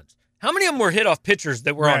 home runs. How many of them were hit off pitchers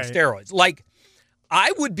that were on steroids?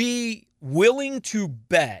 I would be willing to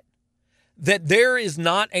bet that there is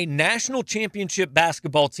not a national championship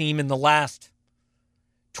basketball team in the last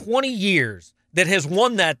 20 years that has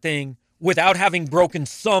won that thing without having broken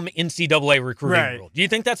some NCAA recruiting rule. Do you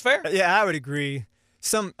think that's fair? Yeah, I would agree.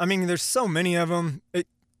 There's so many of them.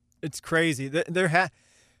 It's crazy.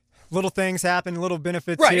 Little things happen, little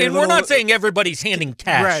benefits here. And we're not saying everybody's handing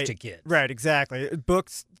cash to kids. Right, exactly.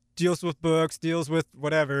 Books, deals with books, deals with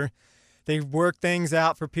whatever. They work things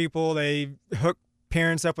out for people. They hook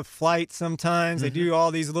parents up with flights sometimes. They do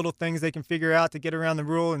all these little things they can figure out to get around the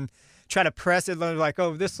rule and try to press it like,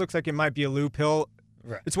 oh, this looks like it might be a loophole.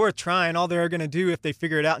 Right. It's worth trying. All they're going to do if they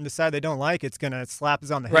figure it out and decide they don't like it's going to slap us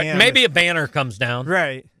on the hand. Maybe a banner comes down.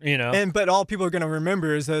 Right. But all people are going to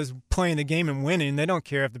remember is us playing the game and winning. They don't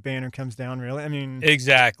care if the banner comes down, really.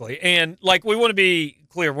 Exactly. And, we want to be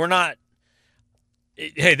clear. We're not –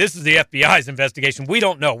 hey, this is the FBI's investigation. We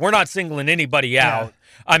don't know. We're not singling anybody out.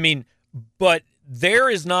 But there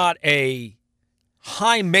is not a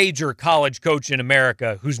high major college coach in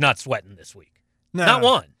America who's not sweating this week. No. Not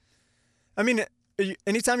one.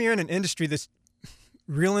 Anytime you're in an industry that's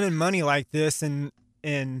reeling in money like this and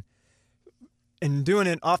doing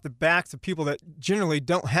it off the backs of people that generally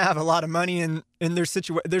don't have a lot of money in their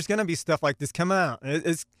situation, there's going to be stuff like this come out.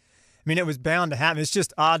 It was bound to happen. It's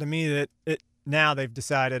just odd to me that now they've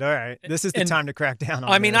decided, all right, this is the time to crack down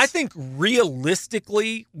on this. I think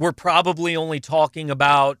realistically, we're probably only talking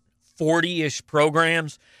about 40-ish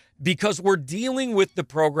programs because we're dealing with the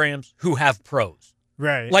programs who have pros.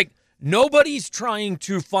 Right. Nobody's trying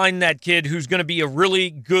to find that kid who's going to be a really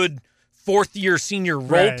good fourth-year senior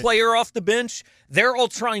role player off the bench. They're all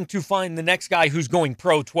trying to find the next guy who's going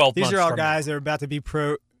pro 12 months These are all from guys now. that are about to be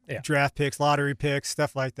pro draft picks, lottery picks,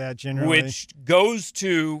 stuff like that generally. Which goes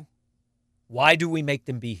to, why do we make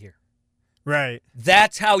them be here? Right.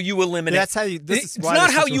 That's how you eliminate. That's how you. It's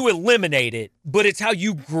not how you eliminate it, but it's how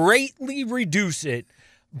you greatly reduce it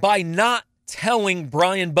by not telling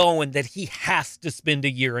Brian Bowen that he has to spend a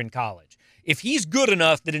year in college. If he's good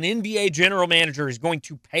enough that an NBA general manager is going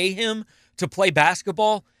to pay him to play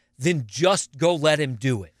basketball, then just go let him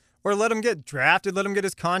do it. Or let him get drafted, let him get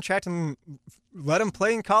his contract, and let him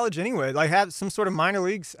play in college anyway. Like have some sort of minor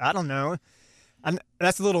leagues. I don't know.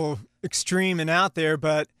 That's a little extreme and out there,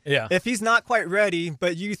 but if he's not quite ready,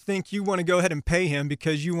 but you think you want to go ahead and pay him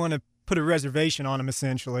because you want to put a reservation on him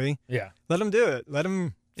essentially, let him do it. Let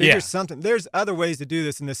him figure something. There's other ways to do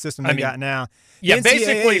this in the system we got now. The NCAA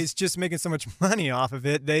basically is just making so much money off of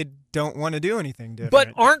it. They don't want to do anything different.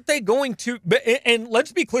 But aren't they going to? And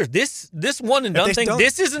let's be clear: this one and done thing.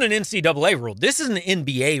 This isn't an NCAA rule. This is an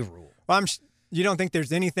NBA rule. Well, you don't think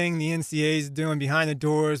there's anything the NCAA is doing behind the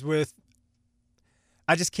doors with?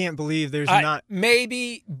 I just can't believe there's not.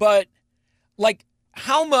 Maybe, but like,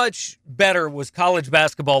 how much better was college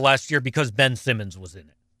basketball last year because Ben Simmons was in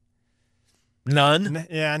it? None.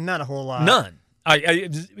 Yeah, not a whole lot. None.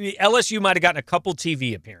 LSU might have gotten a couple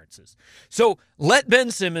TV appearances. So let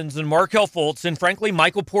Ben Simmons and Markelle Fultz and, frankly,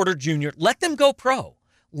 Michael Porter Jr., let them go pro.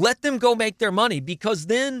 Let them go make their money because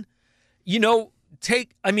then, and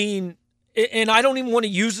I don't even want to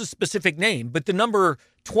use a specific name, but the number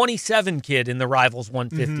 27 kid in the Rivals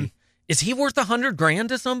 150, is he worth $100,000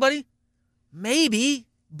 to somebody? Maybe,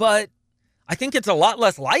 but I think it's a lot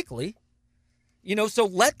less likely. So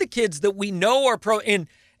let the kids that we know are pro, and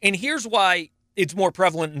here's why it's more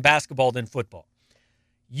prevalent in basketball than football.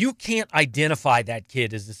 You can't identify that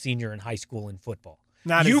kid as a senior in high school in football.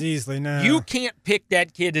 Not as easily, no. You can't pick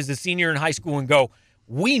that kid as a senior in high school and go,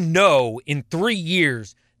 we know in 3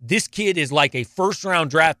 years this kid is like a first-round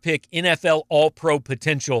draft pick, NFL All-Pro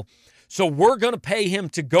potential. So we're going to pay him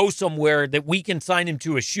to go somewhere that we can sign him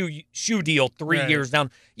to a shoe deal 3 years down.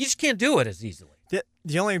 You just can't do it as easily.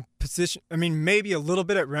 The only position, maybe a little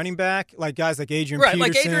bit at running back, like guys like Adrian Peterson. Right,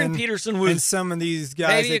 like Adrian Peterson was. And some of these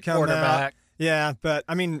guys that come out. Yeah, but,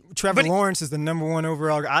 Trevor Lawrence is the number one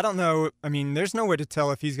overall. I don't know. There's no way to tell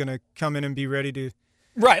if he's going to come in and be ready to.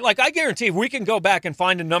 Right, like I guarantee we can go back and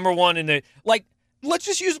find a number one in the, let's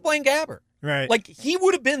just use Blaine Gabbert. Right. Like, he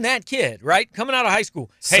would have been that kid, right? Coming out of high school.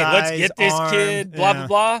 Hey, let's get this kid, blah, blah,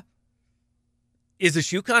 blah. Is a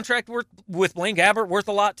shoe contract with Blaine Gabbert worth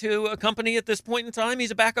a lot to a company at this point in time?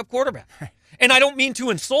 He's a backup quarterback. And I don't mean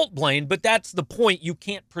to insult Blaine, but that's the point. You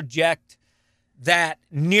can't project that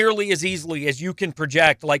nearly as easily as you can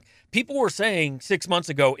project. Like, people were saying 6 months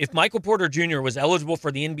ago, if Michael Porter Jr. was eligible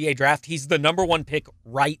for the NBA draft, he's the number one pick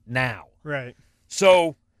right now. Right.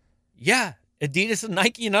 So, yeah, Adidas and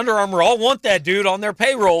Nike and Under Armour all want that dude on their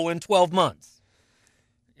payroll in 12 months.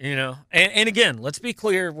 And again, let's be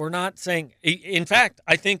clear, we're not saying, in fact,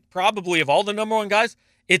 I think probably of all the number one guys,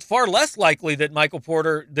 it's far less likely that Michael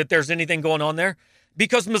Porter, that there's anything going on there,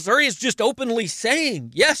 because Missouri is just openly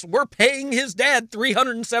saying, yes, we're paying his dad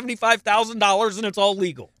 $375,000 and it's all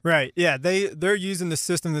legal. Right, yeah, they're using the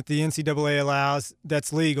system that the NCAA allows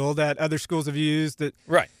that's legal, that other schools have used.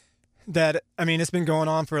 That, it's been going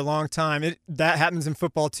on for a long time. That happens in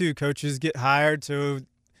football too. Coaches get hired so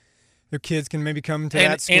their kids can maybe come to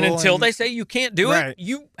that school. And until they say you can't do it,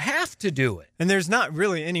 you have to do it. And there's not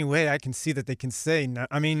really any way I can see that they can say no.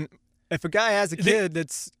 If a guy has a kid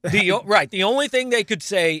that's... The only thing they could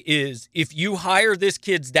say is, if you hire this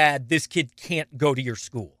kid's dad, this kid can't go to your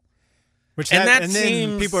school.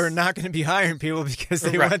 Then people are not going to be hiring people because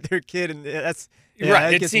they want their kid. And that's...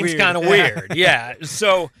 It seems kind of weird. Yeah.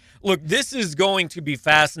 So, look, this is going to be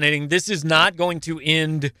fascinating. This is not going to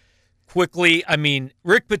end quickly.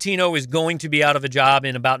 Rick Pitino is going to be out of a job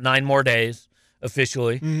in about 9 more days,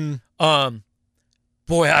 officially. Mm-hmm.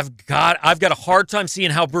 Boy, I've got a hard time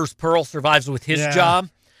seeing how Bruce Pearl survives with his job.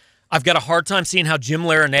 I've got a hard time seeing how Jim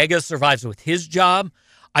Larrañaga survives with his job.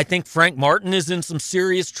 I think Frank Martin is in some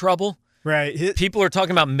serious trouble. Right. People are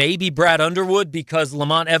talking about maybe Brad Underwood because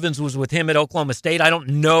Lamont Evans was with him at Oklahoma State. I don't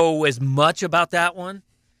know as much about that one.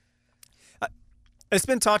 It's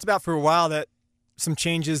been talked about for a while that some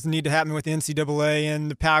changes need to happen with the NCAA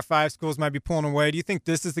and the Power 5 schools might be pulling away. Do you think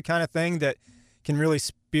this is the kind of thing that can really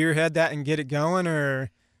spearhead that and get it going,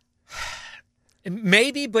 or?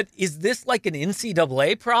 Maybe, but is this like an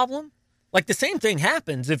NCAA problem? Like, the same thing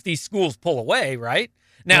happens if these schools pull away, right?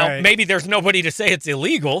 Now, maybe there's nobody to say it's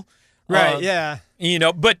illegal. Right, yeah. You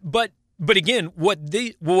know, but again, what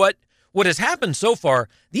has happened so far,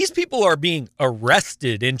 these people are being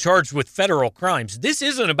arrested and charged with federal crimes. This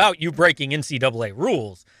isn't about you breaking NCAA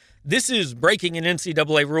rules. This is breaking an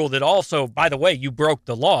NCAA rule that also, by the way, you broke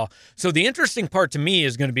the law. So the interesting part to me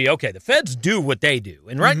is going to be, okay, the feds do what they do.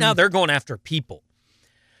 And right now they're going after people.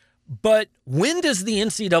 But when does the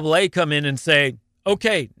NCAA come in and say,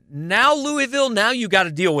 okay, now Louisville, now you got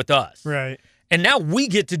to deal with us. Right. And now we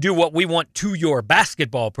get to do what we want to your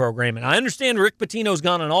basketball program. And I understand Rick Pitino's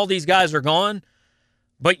gone and all these guys are gone.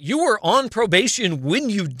 But you were on probation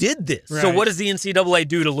when you did this. Right. So what does the NCAA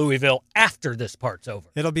do to Louisville after this part's over?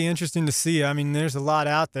 It'll be interesting to see. I mean, there's a lot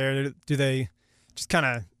out there. Do they just kind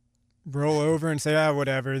of roll over and say,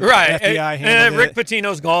 whatever. Right. FBI handled Rick it.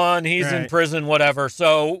 Pitino's gone. He's in prison, whatever.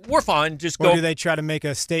 So we're fine. Just Or go. do they try to make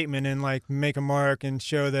a statement and, like, make a mark and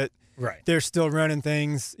show that they're still running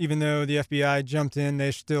things, even though the FBI jumped in,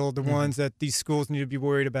 they're still the ones that these schools need to be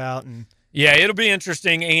worried about. And yeah, it'll be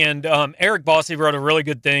interesting. And Eric Bossy wrote a really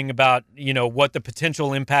good thing about, you know, what the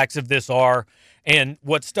potential impacts of this are. And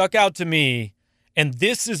what stuck out to me, and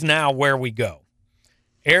this is now where we go.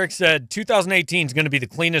 Eric said 2018 is going to be the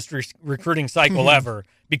cleanest recruiting cycle ever,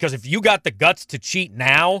 because if you got the guts to cheat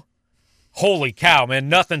now, holy cow, man,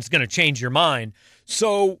 nothing's going to change your mind.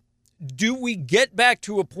 So do we get back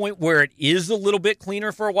to a point where it is a little bit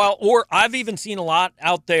cleaner for a while? Or I've even seen a lot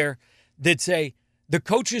out there that say the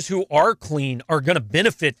coaches who are clean are going to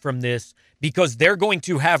benefit from this because they're going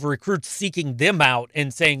to have recruits seeking them out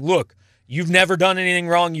and saying, look, you've never done anything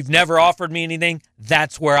wrong. You've never offered me anything.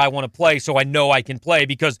 That's where I want to play, so I know I can play,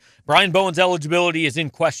 because Brian Bowen's eligibility is in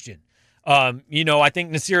question. You know, I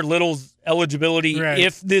think Nasir Little's eligibility,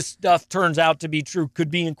 if this stuff turns out to be true, could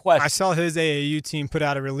be in question. I saw his AAU team put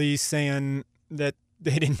out a release saying that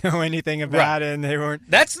they didn't know anything about it and they weren't.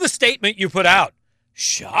 That's the statement you put out.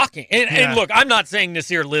 Shocking. And look, I'm not saying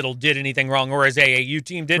Nasir Little did anything wrong or his AAU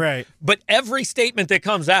team did. Right. But every statement that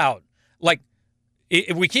comes out, like,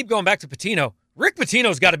 if we keep going back to Pitino, Rick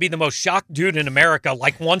Pitino's got to be the most shocked dude in America,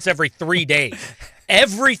 like once every 3 days.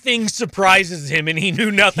 Everything surprises him, and he knew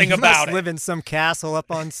nothing about it. He must live in some castle up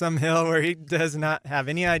on some hill where he does not have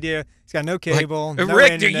any idea. He's got no cable, no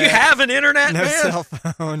Rick, internet, do you have an internet, no man? cell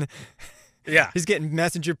phone. Yeah. He's getting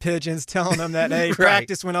messenger pigeons telling him that, hey,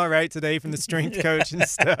 practice went all right today from the strength coach and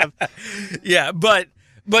stuff. Yeah, but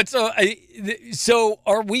so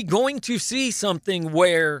are we going to see something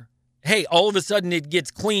where, hey, all of a sudden it gets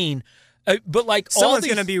clean, but like someone's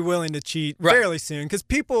going to be willing to cheat fairly soon, because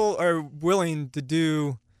people are willing to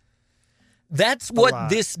do. That's what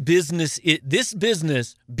this business is. This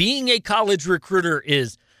business, being a college recruiter,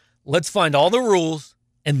 is let's find all the rules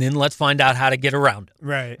and then let's find out how to get around them.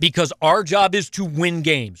 Right. Because our job is to win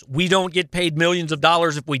games. We don't get paid millions of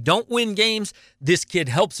dollars if we don't win games. This kid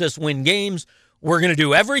helps us win games. We're going to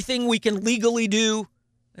do everything we can legally do,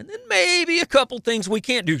 and then maybe a couple things we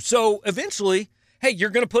can't do. So eventually, hey,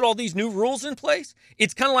 you're going to put all these new rules in place?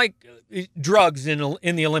 It's kind of like drugs in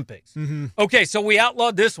the Olympics. Mm-hmm. Okay, so we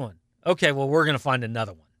outlawed this one. Okay, well, we're going to find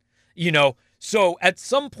another one. You know, so at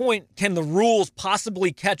some point, can the rules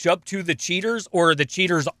possibly catch up to the cheaters, or are the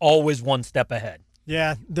cheaters always one step ahead?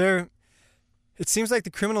 Yeah, it seems like the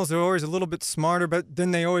criminals are always a little bit smarter, but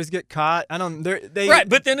then they always get caught. Right,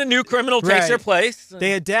 but then a new criminal takes their place.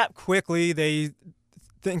 They adapt quickly. They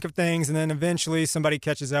think of things, and then eventually somebody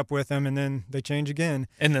catches up with them, and then they change again.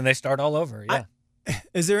 And then they start all over, yeah.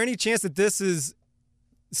 Is there any chance that this is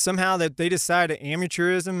somehow that they decide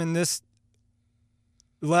amateurism in this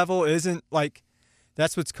level isn't, like,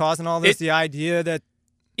 that's what's causing all this? The idea that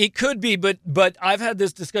it could be, but I've had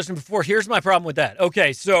this discussion before. Here's my problem with that.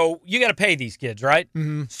 Okay, so you got to pay these kids, right?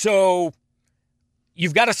 Mm-hmm. So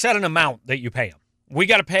you've got to set an amount that you pay them. We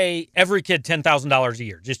got to pay every kid $10,000 a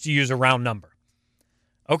year, just to use a round number.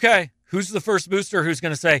 Okay, who's the first booster who's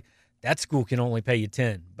going to say, that school can only pay you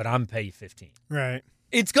 10, but I'm going to pay you 15? Right.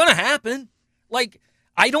 It's going to happen. Like,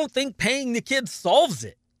 I don't think paying the kids solves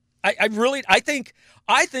it. I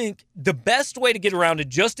think the best way to get around it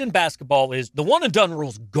just in basketball is the one and done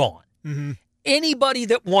rule's gone. Mm-hmm. Anybody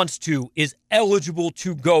that wants to is eligible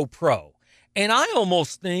to go pro. And I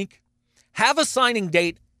almost think have a signing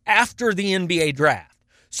date after the NBA draft.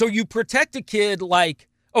 So you protect a kid like,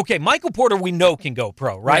 okay, Michael Porter we know can go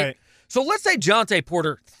pro, right? So let's say Jonte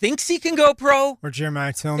Porter thinks he can go pro. Or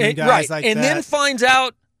Jeremiah Tillman, guys like that. And then finds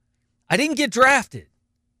out, I didn't get drafted.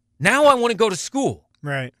 Now I want to go to school.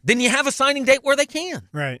 Right. Then you have a signing date where they can.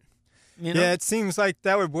 Right. You know? Yeah, it seems like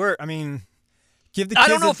that would work. I mean, give the kids I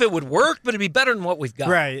don't know if it would work, but it'd be better than what we've got.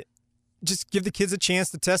 Right. Just give the kids a chance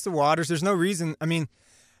to test the waters. There's no reason. I mean,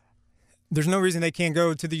 there's no reason they can't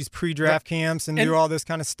go to these pre-draft camps and do all this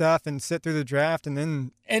kind of stuff and sit through the draft and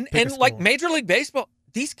then pick a like school. Major League Baseball,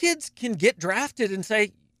 these kids can get drafted and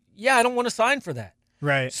say, yeah, I don't want to sign for that.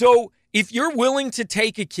 Right. So if you're willing to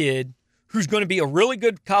take a kid who's going to be a really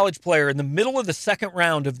good college player in the middle of the second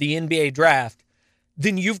round of the NBA draft,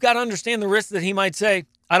 then you've got to understand the risk that he might say,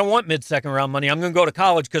 I don't want mid-second round money. I'm going to go to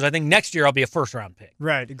college because I think next year I'll be a first-round pick.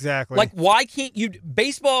 Right, exactly. Like, why can't you –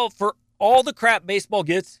 baseball, for all the crap baseball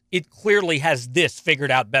gets, it clearly has this figured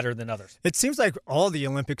out better than others. It seems like all the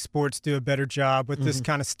Olympic sports do a better job with this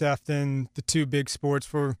kind of stuff than the two big sports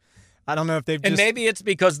for – I don't know if they've And maybe it's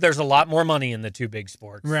because there's a lot more money in the two big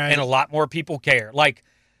sports. Right. And a lot more people care. Like,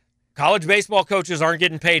 college baseball coaches aren't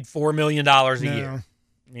getting paid $4 million a year.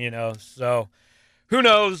 You know, so – who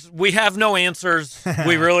knows? We have no answers.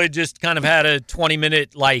 We really just kind of had a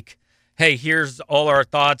 20-minute, like, hey, here's all our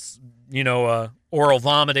thoughts, oral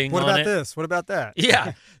vomiting What on about it. this? What about that?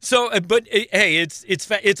 Yeah. So, but hey,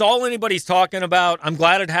 it's all anybody's talking about. I'm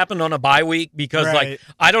glad it happened on a bye week because, Right. like,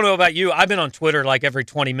 I don't know about you. I've been on Twitter like every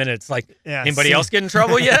 20 minutes. Like, anybody else get in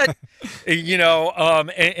trouble yet?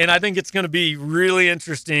 And I think it's going to be really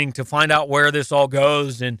interesting to find out where this all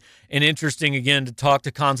goes, and interesting again to talk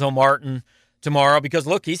to Conzo Martin tomorrow because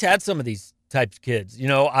look, he's had some of these types of kids.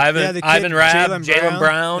 Ivan Rabb, Jaylen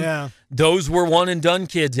Brown. Yeah. Those were one and done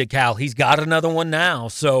kids at Cal. He's got another one now.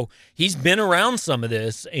 So he's been around some of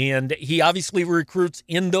this, and he obviously recruits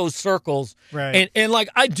in those circles. Right. And like,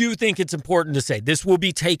 I do think it's important to say this will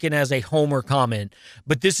be taken as a homer comment,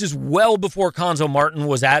 but this is well before Conzo Martin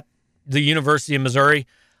was at the University of Missouri.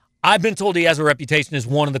 I've been told he has a reputation as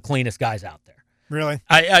one of the cleanest guys out there. Really?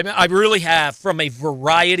 I really have, from a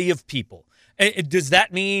variety of people. Does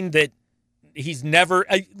that mean that he's never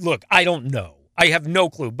look, I don't know. I have no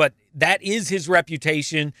clue, but that is his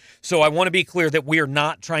reputation. So I want to be clear that we are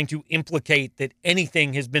not trying to implicate that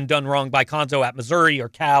anything has been done wrong by Conzo at Missouri or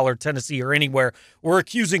Cal or Tennessee or anywhere. We're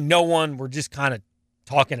accusing no one. We're just kind of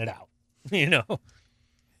talking it out,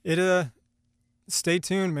 Stay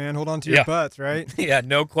tuned, man. Hold on to your butts, right? Yeah,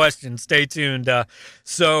 no question. Stay tuned.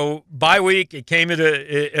 So bye week, it came at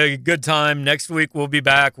a good time. Next week we'll be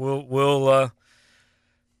back. We'll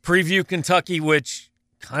preview Kentucky, which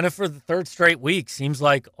kind of for the third straight week seems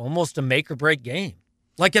like almost a make or break game.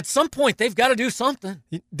 Like at some point they've got to do something.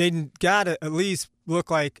 They got to at least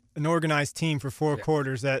look like an organized team for four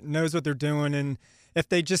quarters that knows what they're doing, and if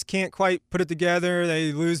they just can't quite put it together,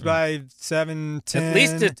 they lose by 7,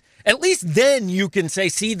 10. At least then you can say,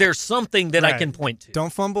 see, there's something that I can point to.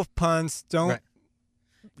 Don't fumble punts. Don't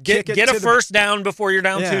get a first down before you're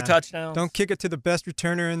down 2 touchdowns. Don't kick it to the best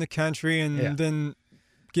returner in the country and then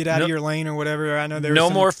get out of your lane or whatever. I know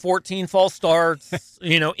there's more 14 false starts,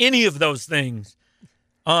 any of those things.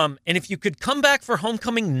 And if you could come back for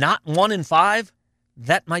homecoming not 1-5,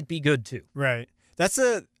 that might be good too. Right. That's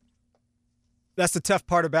the tough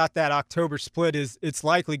part about that October split is it's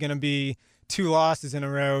likely going to be 2 losses in a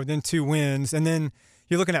row, then 2 wins, and then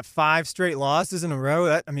you're looking at 5 straight losses in a row.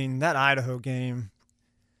 That Idaho game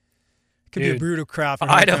could be a brutal crowd for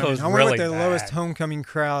Idaho's homecoming. I wonder really what the bad. lowest homecoming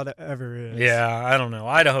crowd ever is. Yeah, I don't know.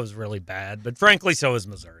 Idaho's really bad, but frankly, so is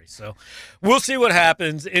Missouri. So we'll see what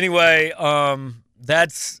happens. Anyway,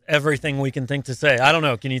 that's everything we can think to say. I don't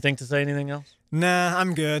know. Can you think to say anything else? Nah,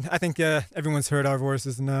 I'm good. I think everyone's heard our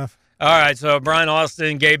voices enough. All right, so Brian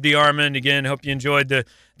Austin, Gabe DeArmond, again, hope you enjoyed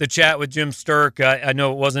the chat with Jim Sturk. I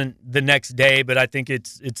know it wasn't the next day, but I think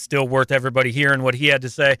it's still worth everybody hearing what he had to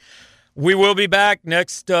say. We will be back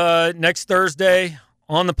next Thursday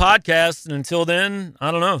on the podcast, and until then, I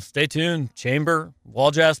don't know, stay tuned. Chamber, Wall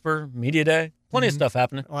Jasper, Media Day, plenty of stuff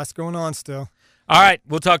happening. Lots going on still. All right,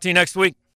 we'll talk to you next week.